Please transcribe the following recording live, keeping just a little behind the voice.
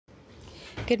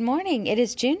Good morning. It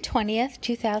is June 20th,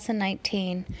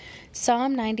 2019.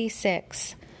 Psalm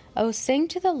 96. Oh, sing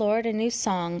to the Lord a new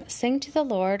song. Sing to the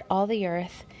Lord, all the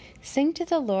earth. Sing to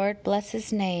the Lord, bless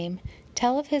his name.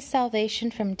 Tell of his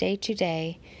salvation from day to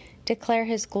day. Declare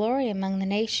his glory among the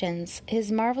nations,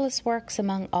 his marvelous works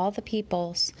among all the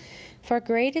peoples. For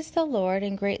great is the Lord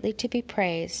and greatly to be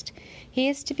praised. He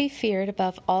is to be feared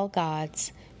above all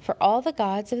gods. For all the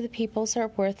gods of the peoples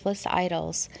are worthless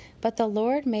idols, but the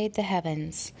Lord made the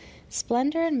heavens.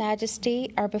 Splendor and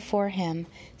majesty are before him.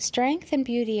 Strength and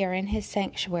beauty are in his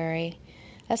sanctuary.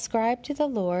 Ascribe to the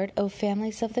Lord, O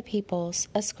families of the peoples.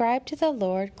 Ascribe to the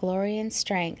Lord glory and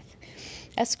strength.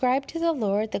 Ascribe to the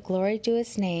Lord the glory due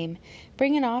his name.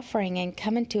 Bring an offering and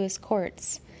come into his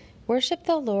courts. Worship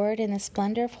the Lord in the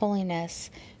splendor of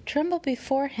holiness. Tremble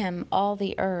before him, all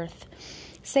the earth.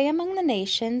 Say among the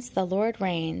nations, the Lord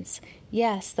reigns.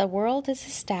 Yes, the world is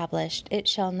established. It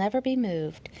shall never be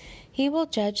moved. He will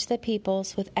judge the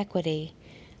peoples with equity.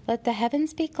 Let the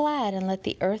heavens be glad, and let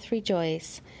the earth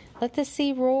rejoice. Let the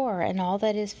sea roar, and all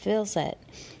that fills it.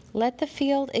 Let the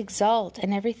field exult,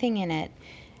 and everything in it.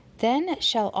 Then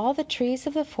shall all the trees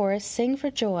of the forest sing for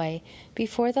joy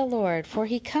before the Lord, for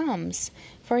he comes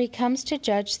to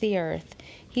judge the earth.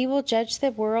 He will judge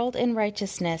the world in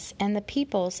righteousness and the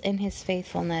peoples in his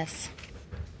faithfulness.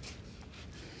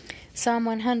 Psalm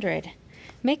 100.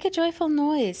 Make a joyful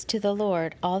noise to the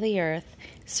Lord, all the earth.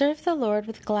 Serve the Lord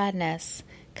with gladness.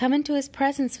 Come into his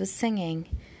presence with singing.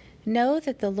 Know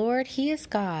that the Lord, he is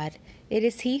God. It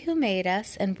is he who made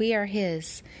us, and we are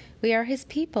his. We are his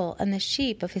people and the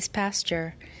sheep of his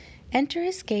pasture. Enter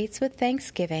his gates with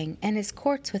thanksgiving and his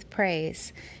courts with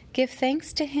praise. Give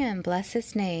thanks to him, bless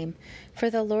his name. For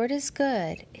the Lord is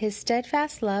good. His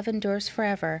steadfast love endures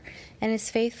forever, and his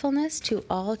faithfulness to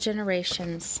all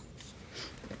generations.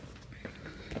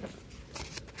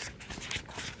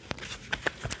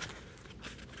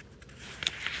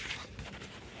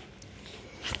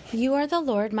 You are the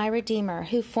Lord, my Redeemer,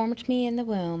 who formed me in the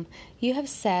womb. You have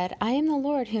said, I am the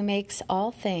Lord who makes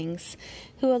all things,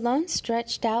 who alone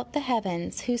stretched out the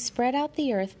heavens, who spread out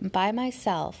the earth by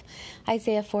myself.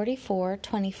 Isaiah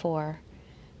 44:24.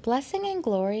 Blessing and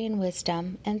glory and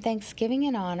wisdom, and thanksgiving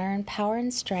and honor and power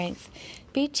and strength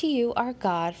be to you, our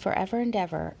God, forever and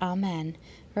ever. Amen.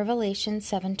 Revelation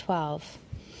 7:12.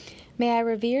 May I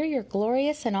revere your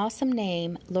glorious and awesome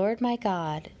name, Lord my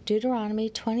God. Deuteronomy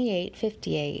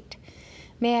 28:58.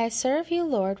 May I serve you,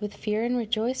 Lord, with fear and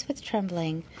rejoice with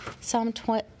trembling. Psalm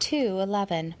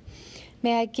 2:11.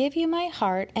 May I give you my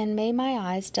heart, and may my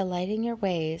eyes delight in your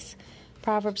ways.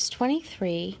 Proverbs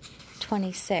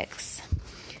 23:26.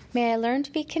 May I learn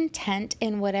to be content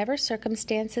in whatever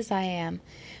circumstances I am.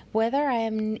 Whether I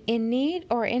am in need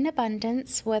or in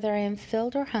abundance, whether I am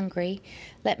filled or hungry,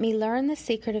 let me learn the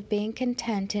secret of being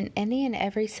content in any and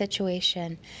every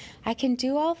situation. I can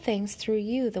do all things through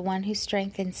you, the one who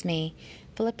strengthens me.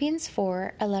 Philippians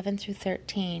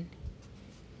 4:11-13.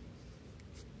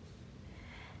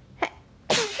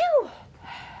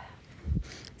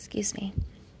 Excuse me.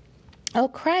 O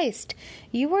Christ,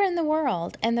 you were in the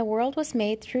world, and the world was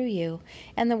made through you,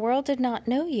 and the world did not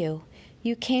know you.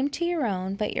 You came to your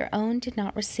own, but your own did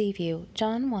not receive you.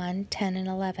 John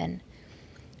 1:10-11.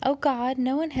 O God,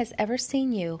 no one has ever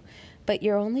seen you, but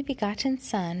your only begotten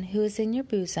Son, who is in your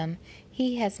bosom,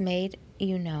 he has made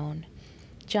you known.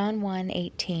 John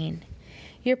 1:18.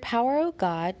 Your power, O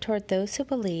God, toward those who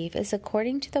believe is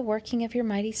according to the working of your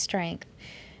mighty strength,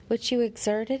 which you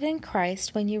exerted in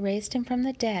Christ when you raised him from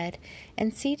the dead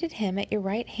and seated him at your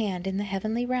right hand in the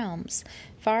heavenly realms,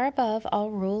 far above all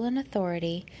rule and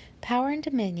authority, power and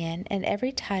dominion, and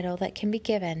every title that can be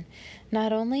given,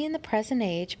 not only in the present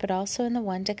age, but also in the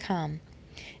one to come.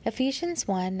 Ephesians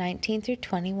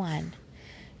 1:19-21.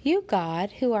 You,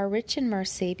 God, who are rich in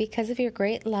mercy, because of your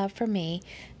great love for me,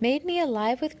 made me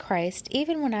alive with Christ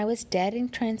even when I was dead in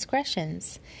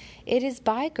transgressions. It is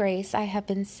by grace I have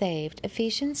been saved.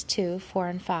 Ephesians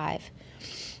 2:4-5.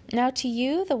 Now to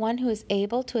you, the one who is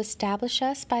able to establish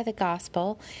us by the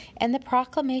gospel and the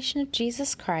proclamation of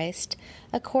Jesus Christ,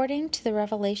 according to the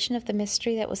revelation of the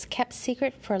mystery that was kept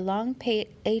secret for long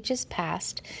ages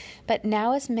past, but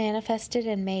now is manifested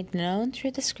and made known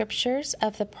through the scriptures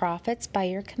of the prophets by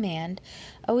your command,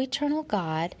 O eternal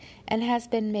God, and has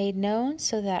been made known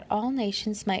so that all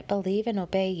nations might believe and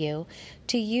obey you.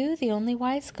 To you, the only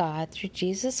wise God, through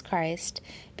Jesus Christ,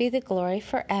 be the glory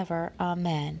forever.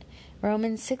 Amen.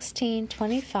 Romans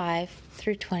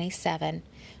 16:25-27.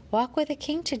 Walk with the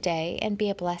King today and be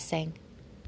a blessing.